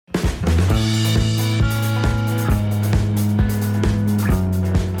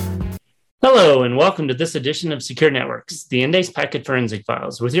Hello, and welcome to this edition of Secure Networks, the Endace Packet Forensic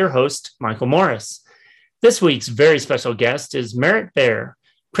Files, with your host, Michael Morris. This week's very special guest is Merritt Baer,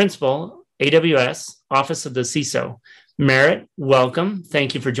 Principal, AWS, Office of the CISO. Merritt, welcome.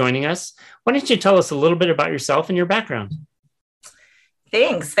 Thank you for joining us. Why don't you tell us a little bit about yourself and your background?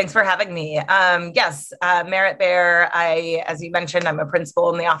 Thanks for having me. Merritt Baer. As you mentioned, I'm a principal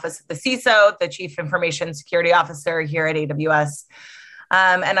in the Office of the CISO, the Chief Information Security Officer here at AWS.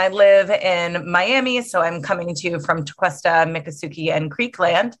 And I live in Miami, so I'm coming to you from Tequesta, Miccosukee, and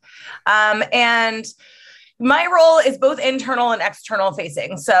Creekland. And my role is both internal and external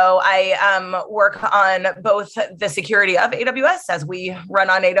facing. So I work on both the security of AWS as we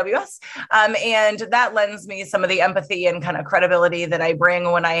run on AWS. And that lends me some of the empathy and kind of credibility that I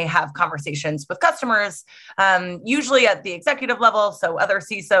bring when I have conversations with customers, usually at the executive level, so other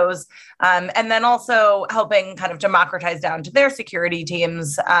CISOs, and then also helping kind of democratize down to their security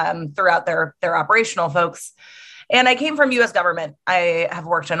teams throughout their operational folks. And I came from U.S. government. I have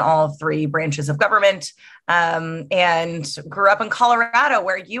worked in all three branches of government and grew up in Colorado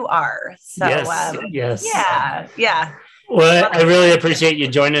where you are. So, yes. Yeah. Well, I really appreciate you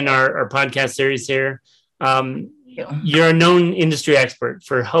joining our podcast series here. You're a known industry expert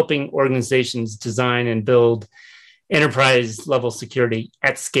for helping organizations design and build enterprise level security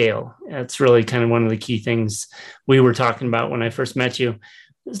at scale. That's really kind of one of the key things we were talking about when I first met you.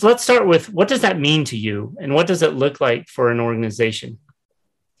 So let's start with, what does that mean to you, and what does it look like for an organization?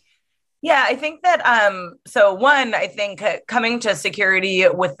 Yeah, I think that, I think coming to security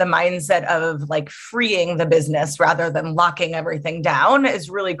with the mindset of like freeing the business rather than locking everything down is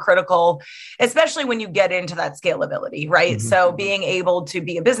really critical, especially when you get into that scalability, right? Mm-hmm. So being able to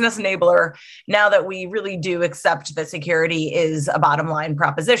be a business enabler, now that we really do accept that security is a bottom line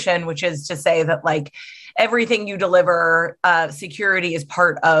proposition, which is to say that like, everything you deliver, security is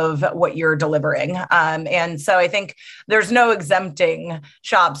part of what you're delivering. And so I think there's no exempting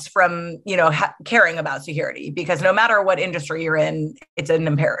shops from, caring about security, because no matter what industry you're in, it's an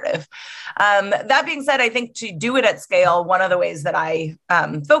imperative. That being said, I think to do it at scale, one of the ways that I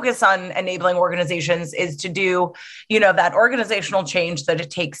focus on enabling organizations is to do, that organizational change that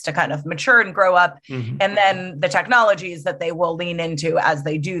it takes to kind of mature and grow up, mm-hmm. and then the technologies that they will lean into as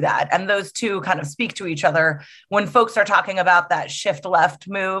they do that. And those two kind of speak to each other when folks are talking about that shift left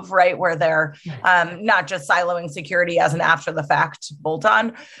move, right? Where they're not just siloing security as an after the fact bolt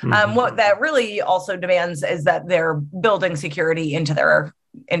on. Mm-hmm. What that really also demands is that they're building security into their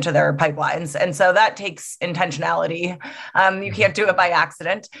pipelines. And so that takes intentionality. You can't do it by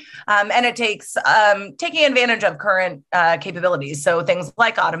accident. And it takes taking advantage of current capabilities. So things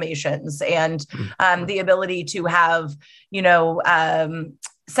like automations and the ability to have,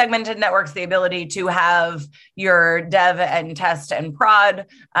 segmented networks, the ability to have your dev and test and prod,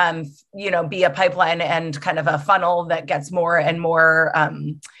 be a pipeline and kind of a funnel that gets more and more,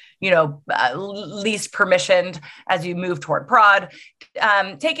 least permissioned as you move toward prod,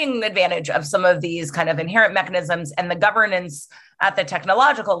 taking advantage of some of these kind of inherent mechanisms and the governance at the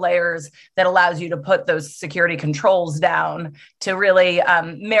technological layers that allows you to put those security controls down to really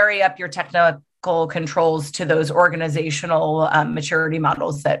marry up your technical controls to those organizational maturity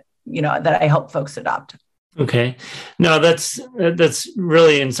models that I help folks adopt. Okay. No, that's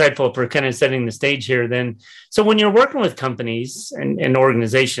really insightful for kind of setting the stage here then. So when you're working with companies and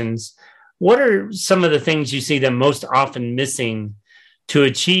organizations, what are some of the things you see them most often missing to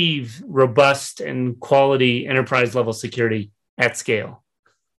achieve robust and quality enterprise level security at scale?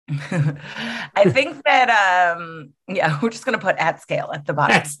 I think that, we're just going to put at scale at the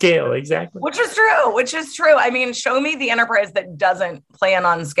bottom. At scale, exactly. Which is true. I mean, show me the enterprise that doesn't plan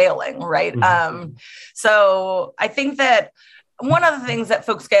on scaling, right? Mm-hmm. So I think that one of the things that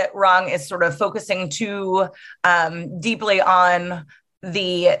folks get wrong is sort of focusing too deeply on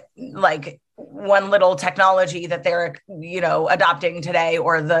the one little technology that they're, adopting today,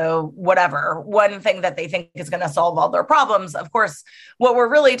 or the whatever, one thing that they think is going to solve all their problems. Of course, what we're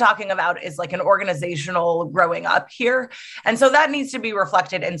really talking about is like an organizational growing up here. And so that needs to be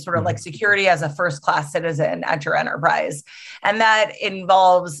reflected in sort of like security as a first-class citizen at your enterprise. And that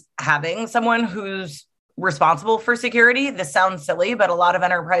involves having someone who's responsible for security. This sounds silly, but a lot of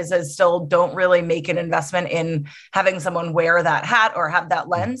enterprises still don't really make an investment in having someone wear that hat or have that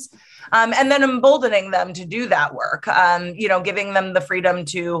lens. And then emboldening them to do that work, giving them the freedom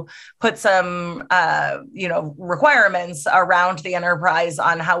to put some, requirements around the enterprise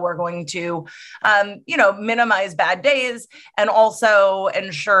on how we're going to, minimize bad days, and also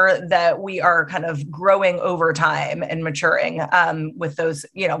ensure that we are kind of growing over time and maturing with those,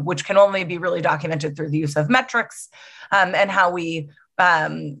 which can only be really documented through the use of metrics and how we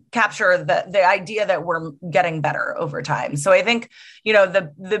capture the idea that we're getting better over time. So I think,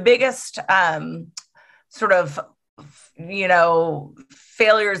 the biggest sort of,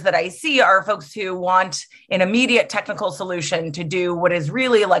 failures that I see are folks who want an immediate technical solution to do what is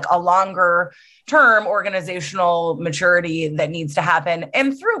really like a longer term organizational maturity that needs to happen,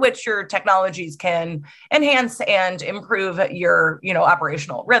 and through which your technologies can enhance and improve your,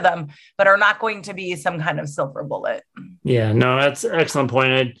 operational rhythm, but are not going to be some kind of silver bullet. Yeah, no, that's an excellent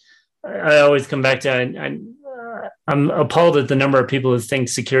point. I always come back to, I'm appalled at the number of people who think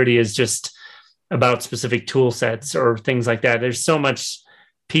security is just about specific tool sets or things like that. There's so much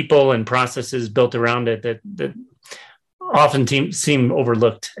people and processes built around it that often seem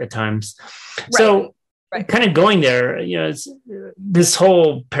overlooked at times. Right. So kind of going there, it's, this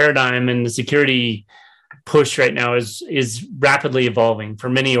whole paradigm and the security push right now is rapidly evolving for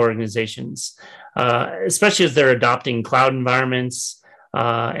many organizations, especially as they're adopting cloud environments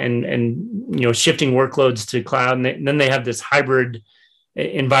and shifting workloads to cloud. And then they have this hybrid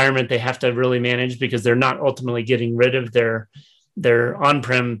environment they have to really manage because they're not ultimately getting rid of their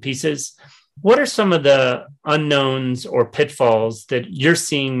on-prem pieces. What are some of the unknowns or pitfalls that you're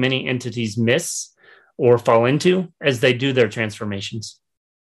seeing many entities miss or fall into as they do their transformations?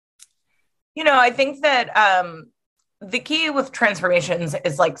 I think that the key with transformations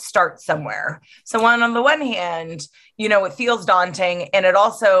is like start somewhere. So on the one hand, it feels daunting, and it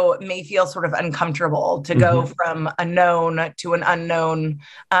also may feel sort of uncomfortable to go from a known to an unknown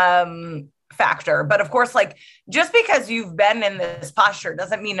factor. But of course, like, just because you've been in this posture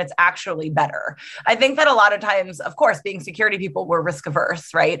doesn't mean it's actually better. I think that a lot of times, of course, being security people, we're risk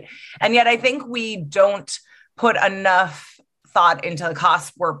averse, right? And yet I think we don't put enough thought into the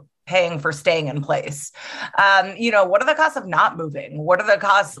costs we're paying for staying in place. What are the costs of not moving? What are the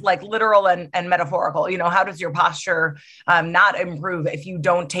costs, like literal and metaphorical? How does your posture not improve if you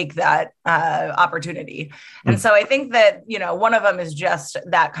don't take that opportunity? And so I think that, one of them is just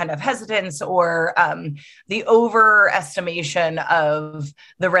that kind of hesitance or the overestimation of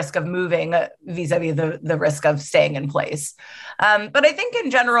the risk of moving vis-a-vis the risk of staying in place. But I think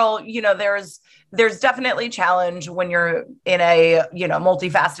in general, there's definitely challenge when you're in a,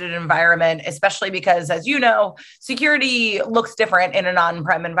 multifaceted environment, especially because, as security looks different in an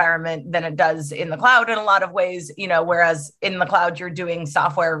on-prem environment than it does in the cloud in a lot of ways, whereas in the cloud, you're doing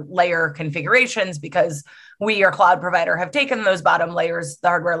software layer configurations because we, your cloud provider, have taken those bottom layers, the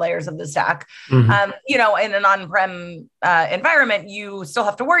hardware layers of the stack. In an on-prem environment, you still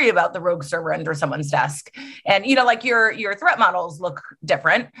have to worry about the rogue server under someone's desk. And, your threat models look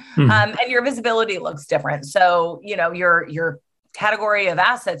different and your visibility looks different. So, your category of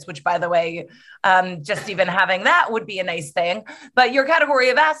assets, which, by the way, just even having that would be a nice thing. But your category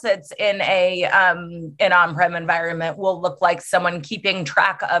of assets in an on-prem environment will look like someone keeping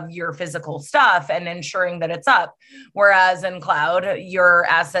track of your physical stuff and ensuring that it's up. Whereas in cloud, your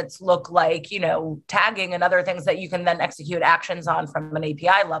assets look like, tagging and other things that you can then execute actions on from an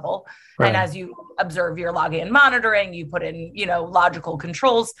API level. Right. And as you observe your login monitoring, you put in, logical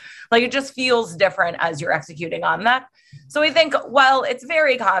controls, like it just feels different as you're executing on that. So I think, while it's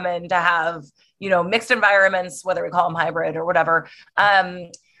very common to have, mixed environments, whether we call them hybrid or whatever,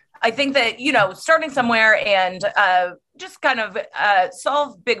 I think that, starting somewhere and just kind of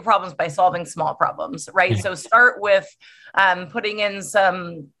solve big problems by solving small problems, right? So start with putting in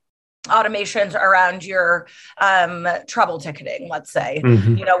some automations around your trouble ticketing, let's say.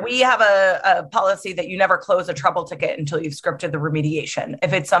 We have a policy that you never close a trouble ticket until you've scripted the remediation,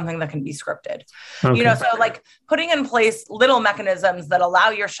 if it's something that can be scripted. So like putting in place little mechanisms that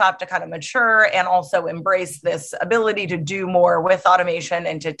allow your shop to kind of mature and also embrace this ability to do more with automation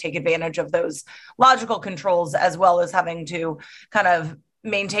and to take advantage of those logical controls, as well as having to kind of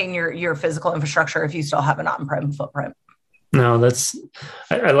maintain your physical infrastructure if you still have an on-prem footprint. No,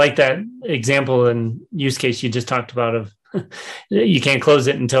 I like that example and use case you just talked about of you can't close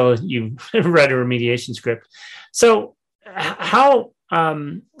it until you read a remediation script. So how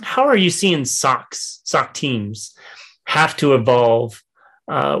are you seeing SOC teams have to evolve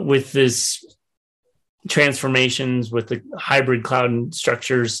with this transformations with the hybrid cloud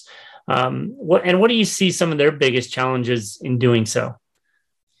structures? What do you see some of their biggest challenges in doing so?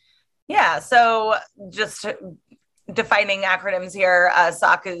 Yeah, so just defining acronyms here,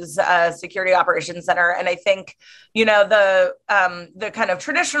 SOC is Security Operations Center. And I think, the kind of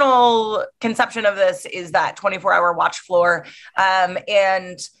traditional conception of this is that 24-hour watch floor.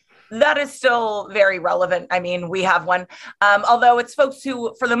 And That is still very relevant. I mean, we have one, although it's folks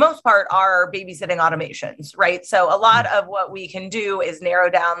who, for the most part, are babysitting automations, right? So a lot of what we can do is narrow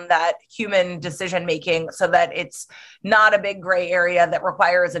down that human decision making so that it's not a big gray area that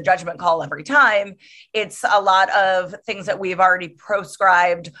requires a judgment call every time. It's a lot of things that we've already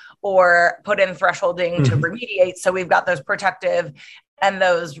proscribed or put in thresholding to remediate. So we've got those protective and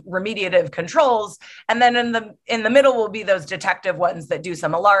those remediative controls. And then in the middle will be those detective ones that do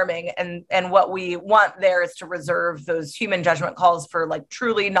some alarming. And what we want there is to reserve those human judgment calls for like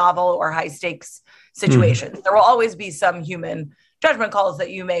truly novel or high stakes situations. There will always be some human judgment calls that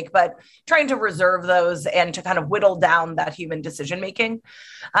you make, but trying to reserve those and to kind of whittle down that human decision making.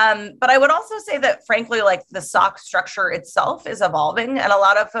 But I would also say that, frankly, like the SOC structure itself is evolving, and a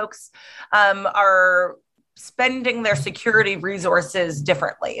lot of folks are spending their security resources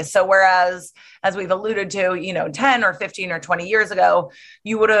differently. So whereas, as we've alluded to, 10 or 15 or 20 years ago,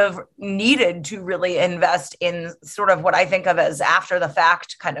 you would have needed to really invest in sort of what I think of as after the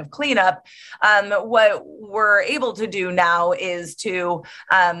fact kind of cleanup. What we're able to do now is to,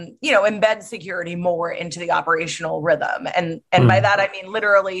 embed security more into the operational rhythm. And by that, I mean,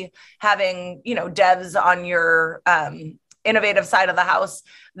 literally having, devs on your innovative side of the house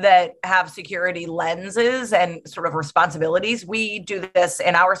that have security lenses and sort of responsibilities. We do this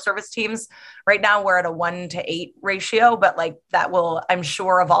in our service teams. Right now, we're at a 1-to-8 ratio, but like that will, I'm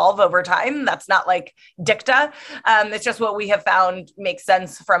sure, evolve over time. That's not like dicta. It's just what we have found makes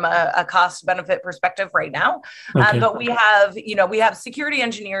sense from a cost benefit perspective right now. Okay. But we have security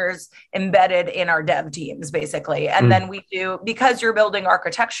engineers embedded in our dev teams, basically. And then we do, because you're building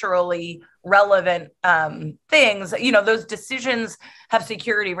architecturally relevant things, those decisions have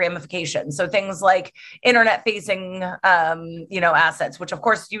security ramifications. So things like internet facing, assets, which of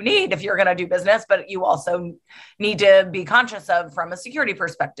course you need if you're going to do business, but you also need to be conscious of from a security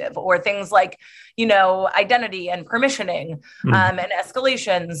perspective, or things like, identity and permissioning and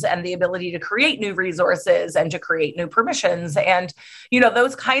escalations and the ability to create new resources and to create new permissions. And,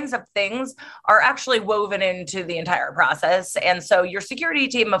 those kinds of things are actually woven into the entire process. And so your security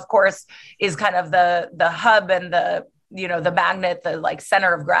team, of course, is kind of the hub and the magnet, the like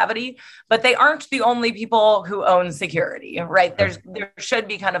center of gravity, but they aren't the only people who own security, right? There should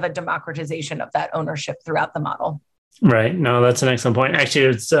be kind of a democratization of that ownership throughout the model. Right. No, that's an excellent point. Actually,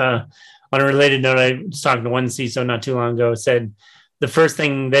 it's on a related note, I was talking to one CISO not too long ago, said the first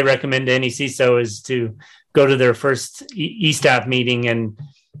thing they recommend to any CISO is to go to their first e-staff meeting and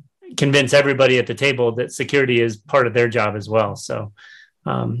convince everybody at the table that security is part of their job as well. So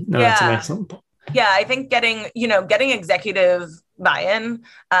that's an excellent point. Yeah, I think getting executive buy-in,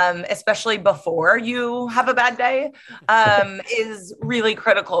 especially before you have a bad day, is really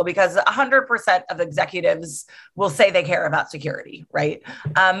critical, because 100% of executives will say they care about security, right?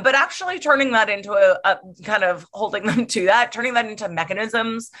 But actually turning that into a kind of holding them to that, turning that into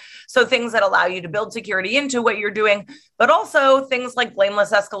mechanisms. So things that allow you to build security into what you're doing, but also things like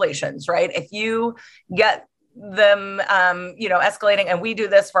blameless escalations, right? If you get them, escalating, and we do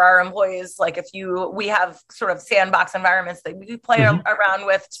this for our employees. Like we have sort of sandbox environments that we play around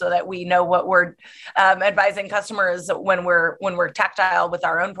with so that we know what we're advising customers when we're tactile with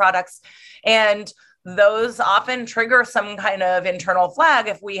our own products. And those often trigger some kind of internal flag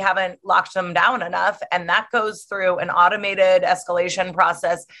if we haven't locked them down enough. And that goes through an automated escalation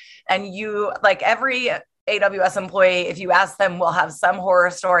process. And every AWS employee, if you ask them, will have some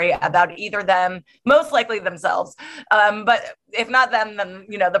horror story about either them, most likely themselves. But if not them, then,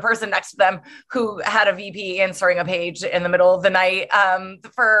 the person next to them who had a VP answering a page in the middle of the night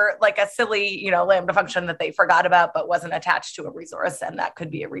for like a silly, Lambda function that they forgot about, but wasn't attached to a resource. And that could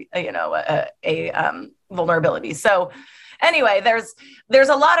be a vulnerability. So anyway, there's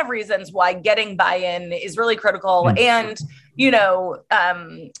a lot of reasons why getting buy-in is really critical. And,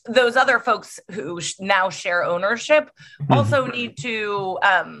 those other folks who now share ownership also need to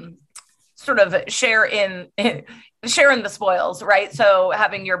sort of share in the spoils, right? So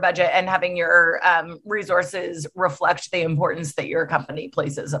having your budget and having your resources reflect the importance that your company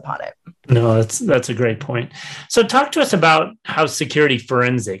places upon it. No, that's a great point. So talk to us about how security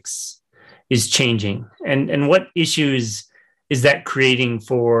forensics is changing, and what issues is that creating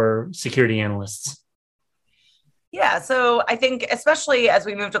for security analysts? Yeah. So I think especially as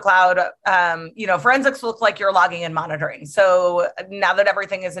we move to cloud, forensics look like you're logging and monitoring. So now that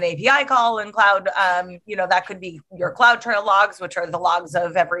everything is an API call in cloud, that could be your CloudTrail logs, which are the logs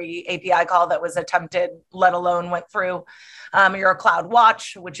of every API call that was attempted, let alone went through. Your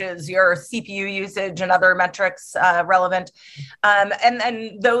CloudWatch, which is your CPU usage and other metrics relevant.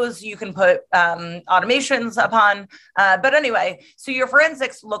 And those you can put automations upon. But anyway, so your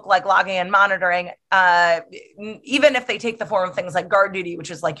forensics look like logging and monitoring, even if they take the form of things like guard duty, which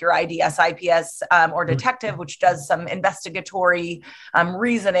is like your IDS, IPS, or detective, which does some investigatory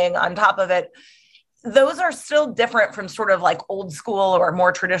reasoning on top of it. Those are still different from sort of like old school or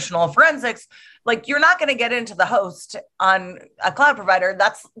more traditional forensics. Like you're not going to get into the host on a cloud provider.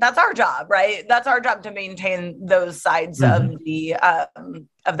 That's our job, right? That's our job to maintain those sides of the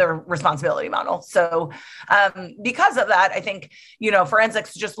responsibility model. So because of that, I think,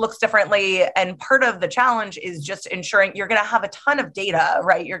 forensics just looks differently. And part of the challenge is just ensuring you're going to have a ton of data,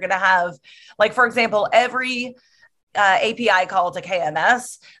 right? You're going to have, like, for example, every API call to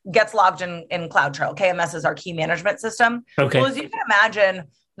KMS gets logged in CloudTrail. KMS is our key management system. Okay. Well, as you can imagine,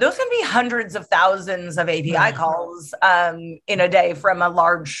 those can be hundreds of thousands of API calls in a day from a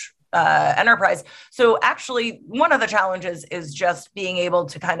large enterprise. So actually, one of the challenges is just being able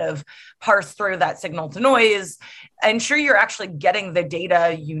to kind of parse through that signal to noise, ensure you're actually getting the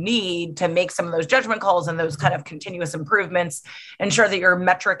data you need to make some of those judgment calls and those kind of continuous improvements, ensure that you're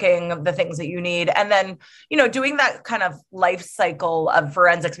metricing the things that you need. And then, doing that kind of life cycle of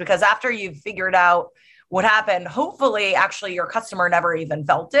forensics, because after you've figured out what happened, hopefully actually your customer never even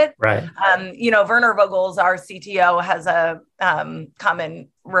felt it. Right. Werner Vogels, our CTO, has a common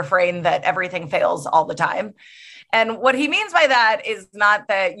refrain that everything fails all the time. And what he means by that is not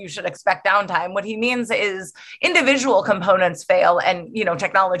that you should expect downtime. What he means is individual components fail and,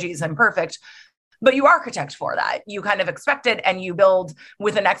 technology is imperfect, but you architect for that. You kind of expect it and you build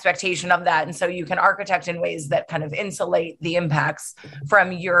with an expectation of that. And so you can architect in ways that kind of insulate the impacts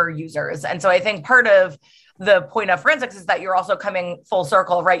from your users. And so I think part of the point of forensics is that you're also coming full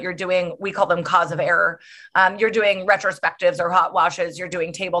circle, right? You're doing, we call them cause of error. You're doing retrospectives or hot washes. You're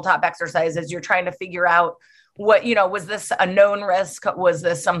doing tabletop exercises. You're trying to figure out what, was this a known risk? Was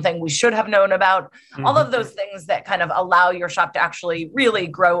this something we should have known about? All of those things that kind of allow your shop to actually really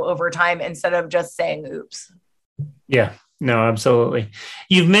grow over time instead of just saying, oops. Yeah, no, absolutely.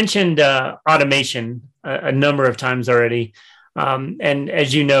 You've mentioned automation a number of times already. And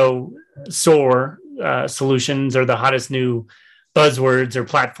as you know, SOAR solutions are the hottest new buzzwords or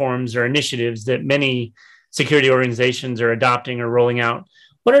platforms or initiatives that many security organizations are adopting or rolling out.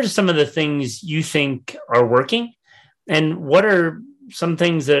 What are some of the things you think are working? And what are some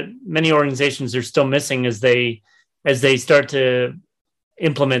things that many organizations are still missing as they start to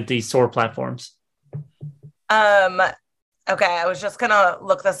implement these SOAR platforms? Okay, I was just going to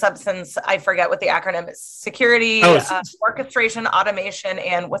look this up since I forget what the acronym is. Security, orchestration, automation,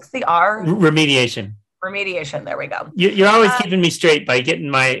 and what's the R? Remediation. Remediation. There we go. You're always keeping me straight by getting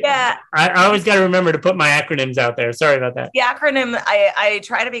my. Yeah. I always got to remember to put my acronyms out there. Sorry about that. The acronym I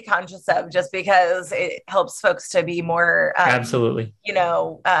try to be conscious of just because it helps folks to be more. Absolutely.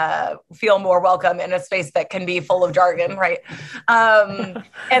 Feel more welcome in a space that can be full of jargon, right?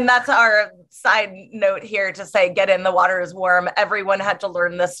 And that's our side note here to say, get in, the water is warm. Everyone had to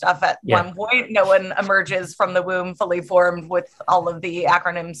learn this stuff at one point. No one emerges from the womb fully formed with all of the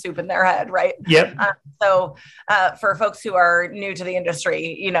acronym soup in their head, right? Yep. So for folks who are new to the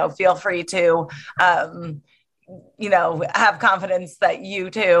industry, feel free to, have confidence that you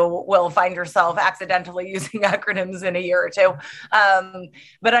too will find yourself accidentally using acronyms in a year or two.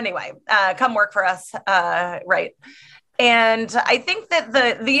 But anyway, come work for us, right? And I think that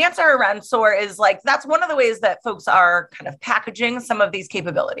the answer around SOAR is that's one of the ways that folks are kind of packaging some of these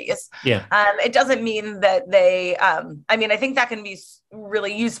capabilities. Yeah. It doesn't mean that they, I think that can be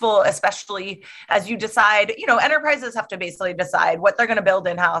really useful, especially as you decide, enterprises have to basically decide what they're going to build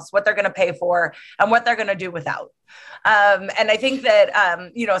in-house, what they're going to pay for, and what they're going to do without. And I think that,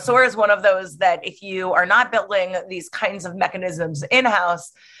 SOAR is one of those that if you are not building these kinds of mechanisms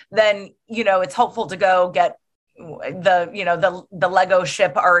in-house, then, it's helpful to go get the Lego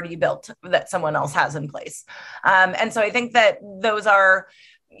ship already built that someone else has in place. And so I think that those are,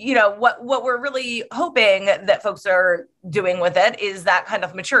 what we're really hoping that folks are doing with it is that kind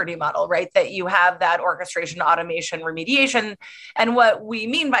of maturity model, right? That you have that orchestration, automation, remediation. And what we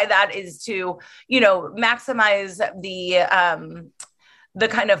mean by that is to, maximize the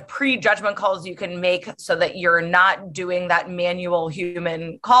kind of pre-judgment calls you can make so that you're not doing that manual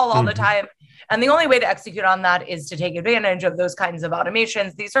human call all the time. And the only way to execute on that is to take advantage of those kinds of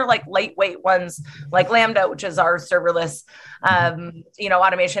automations. These are like lightweight ones like Lambda, which is our serverless,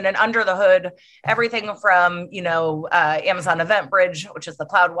 automation. And under the hood, everything from, Amazon EventBridge, which is the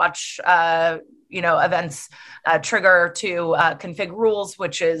CloudWatch, events trigger, to config rules,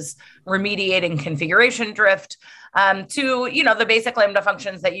 which is remediating configuration drift, to, the basic Lambda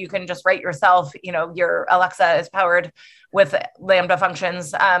functions that you can just write yourself. Your Alexa is powered with Lambda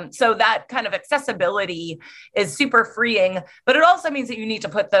functions. So that kind of accessibility is super freeing, but it also means that you need to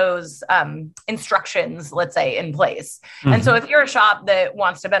put those instructions, let's say, in place. Mm-hmm. And so if you're a shop that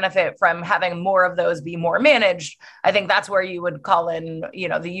wants to benefit from having more of those be more managed, I think that's where you would call in,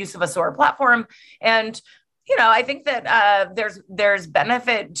 the use of a SOAR platform. And, I think that there's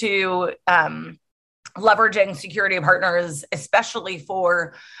benefit to leveraging security partners, especially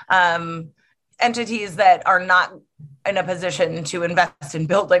for entities that are not in a position to invest in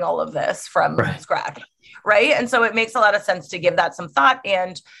building all of this from scratch, right? And so it makes a lot of sense to give that some thought.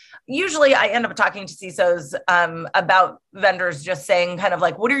 And usually I end up talking to CISOs about vendors just saying kind of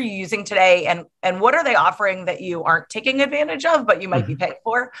like, what are you using today? And what are they offering that you aren't taking advantage of, but you might be paying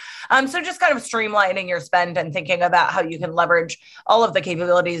for? So just kind of streamlining your spend and thinking about how you can leverage all of the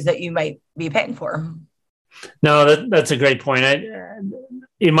capabilities that you might be paying for. No, that's a great point.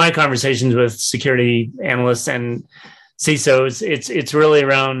 In my conversations with security analysts and CISOs, it's really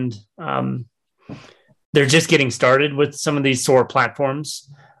around, they're just getting started with some of these SOAR platforms.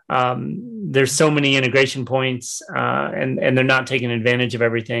 There's so many integration points, and they're not taking advantage of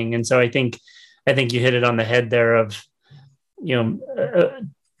everything. And so I think you hit it on the head there of,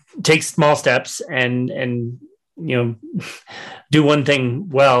 take small steps and do one thing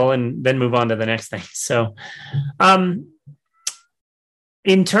well and then move on to the next thing. So,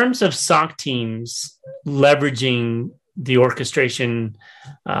 in terms of SOC teams leveraging the orchestration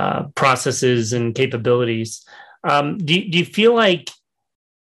processes and capabilities, do you feel like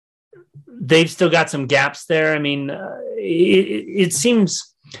they've still got some gaps there? I mean, it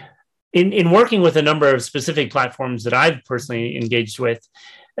seems in working with a number of specific platforms that I've personally engaged with,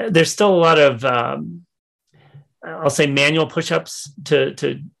 there's still a lot of, I'll say, manual push-ups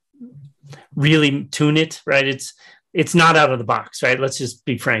to really tune it, right? It's not out of the box, right? Let's just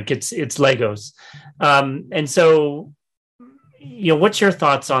be frank. It's Legos. And so, what's your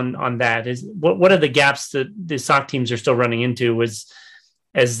thoughts on that? What are the gaps that the SOC teams are still running into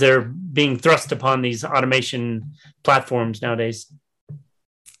as they're being thrust upon these automation platforms nowadays?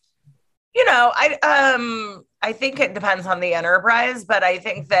 I think it depends on the enterprise, but I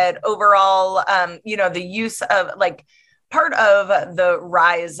think that overall, the use of part of the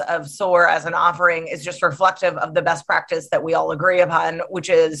rise of SOAR as an offering is just reflective of the best practice that we all agree upon, which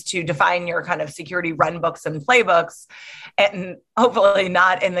is to define your kind of security run books and playbooks, and hopefully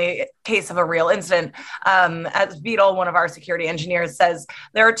not in the case of a real incident. As Beetle, one of our security engineers, says,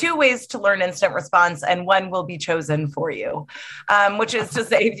 there are two ways to learn incident response, and one will be chosen for you, which is to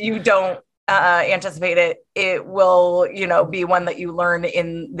say, if you don't anticipate it will, be one that you learn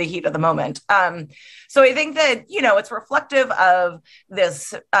in the heat of the moment. So I think that, it's reflective of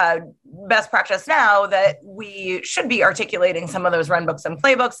this best practice now that we should be articulating some of those run books and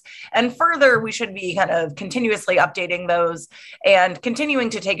playbooks. And further, we should be kind of continuously updating those and continuing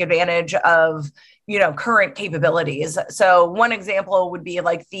to take advantage of, current capabilities. So one example would be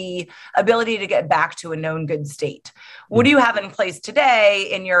like the ability to get back to a known good state. What do you have in place today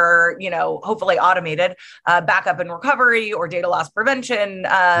in your, hopefully automated backup and recovery or data loss prevention,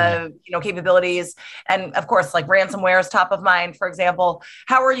 capabilities? And of course, like ransomware is top of mind, for example.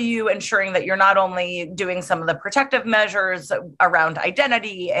 How are you ensuring that you're not only doing some of the protective measures around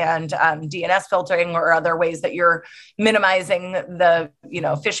identity and DNS filtering or other ways that you're minimizing the,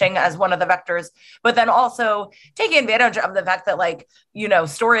 phishing as one of the vectors, but then also taking advantage of the fact that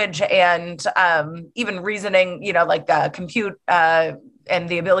storage and even reasoning, compute and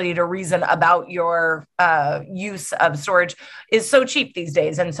the ability to reason about your use of storage is so cheap these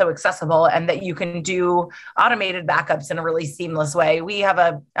days and so accessible, and that you can do automated backups in a really seamless way. We have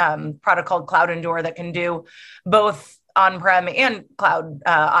a product called Cloud Endure that can do both on-prem and cloud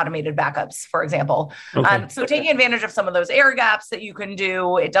automated backups, for example. Okay. So taking advantage of some of those air gaps that you can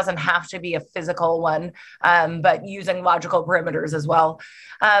do, it doesn't have to be a physical one, but using logical perimeters as well.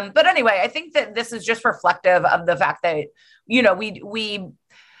 But anyway, I think that this is just reflective of the fact that,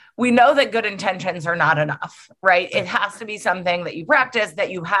 we know that good intentions are not enough, right? It has to be something that you practice, that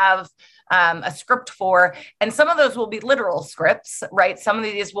you have a script for. And some of those will be literal scripts, right? Some of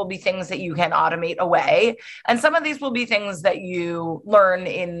these will be things that you can automate away. And some of these will be things that you learn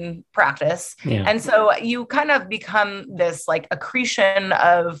in practice. Yeah. And so you kind of become this accretion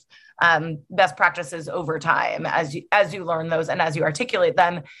of best practices over time as you learn those and as you articulate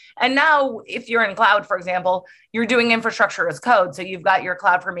them. And now, if you're in cloud, for example, you're doing infrastructure as code. So you've got your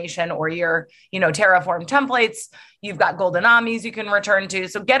CloudFormation or your, Terraform templates. You've got golden AMIs you can return to.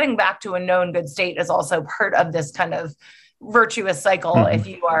 So getting back to a known good state is also part of this kind of virtuous cycle if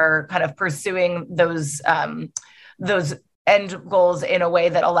you are kind of pursuing those end goals in a way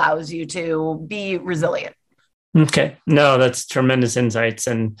that allows you to be resilient. Okay. No, that's tremendous insights.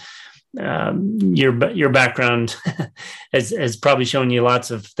 And your background has probably shown you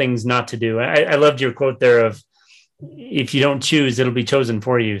lots of things not to do. I loved your quote there of, if you don't choose, it'll be chosen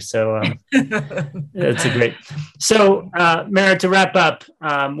for you. So that's a great. So Merit, to wrap up,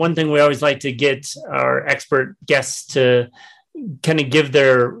 one thing we always like to get our expert guests to kind of give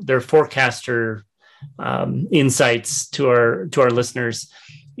their forecaster insights to our listeners.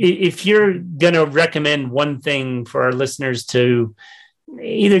 If you're going to recommend one thing for our listeners to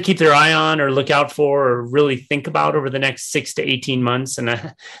either keep their eye on or look out for or really think about over the next 6 to 18 months,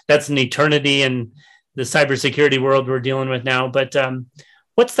 and that's an eternity in the cybersecurity world we're dealing with now. But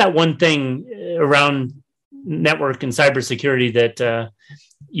what's that one thing around network and cybersecurity that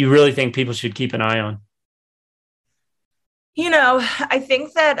you really think people should keep an eye on? I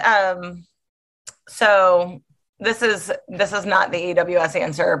think that so this is not the AWS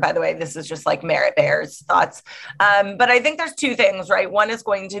answer, by the way. This is just like Merit Bear's thoughts. But I think there's two things, right? One is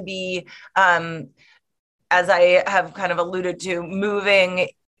going to be, as I have kind of alluded to, moving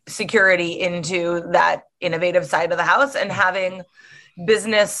security into that innovative side of the house and having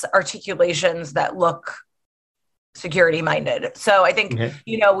business articulations that look security minded. So I think,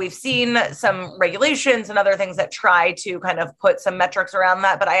 we've seen some regulations and other things that try to kind of put some metrics around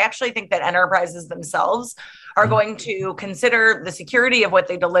that. But I actually think that enterprises themselves are going to consider the security of what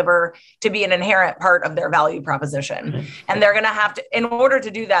they deliver to be an inherent part of their value proposition. And they're going to have to, in order to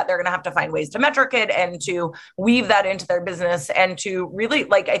do that, they're going to have to find ways to metric it and to weave that into their business and to really,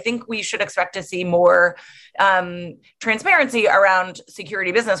 I think we should expect to see more transparency around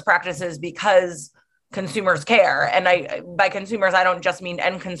security business practices because consumers care. And by consumers, I don't just mean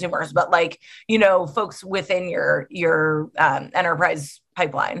end consumers, but folks within your enterprise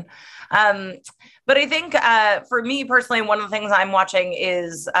pipeline. But I think for me personally, one of the things I'm watching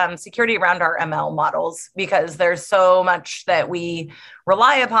is security around our ML models, because there's so much that we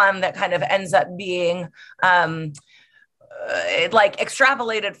rely upon that kind of ends up being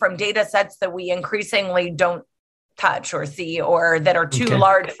extrapolated from data sets that we increasingly don't touch or see, or that are too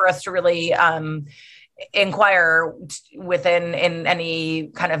large for us to really inquire within in any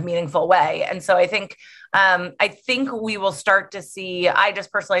kind of meaningful way. And so I think we will start to see, I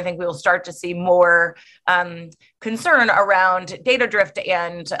just personally think we will start to see more concern around data drift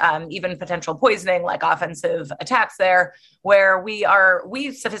and even potential poisoning, like offensive attacks there, where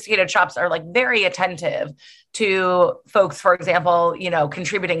we sophisticated shops are very attentive to folks, for example,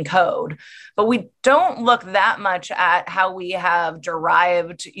 contributing code, but we don't look that much at how we have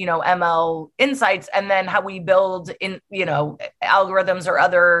derived, ML insights and then how we build in, algorithms or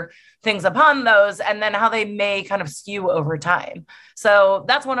other things upon those, and then how they may kind of skew over time. So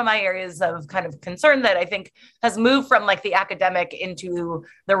that's one of my areas of kind of concern that I think has moved from the academic into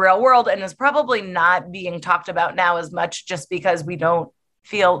the real world and is probably not being talked about now as much, just because we don't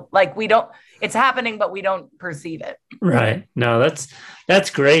feel it's happening, but we don't perceive it. Right. No, that's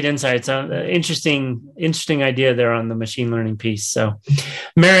great insights. Interesting idea there on the machine learning piece. So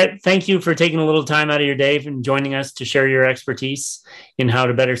Merit, thank you for taking a little time out of your day and joining us to share your expertise in how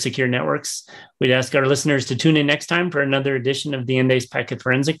to better secure networks. We'd ask our listeners to tune in next time for another edition of the Endace Packet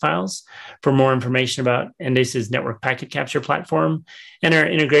Forensic Files. For more information about Endace's network packet capture platform and our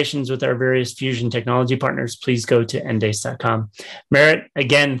integrations with our various Fusion technology partners, please go to endace.com. Merit,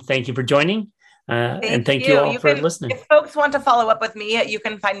 again, thank you for joining. And thank you all for listening. If folks want to follow up with me, you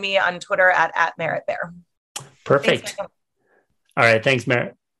can find me on Twitter at Merit Bear. Perfect. All right. Thanks,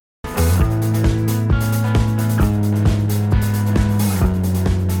 Merit.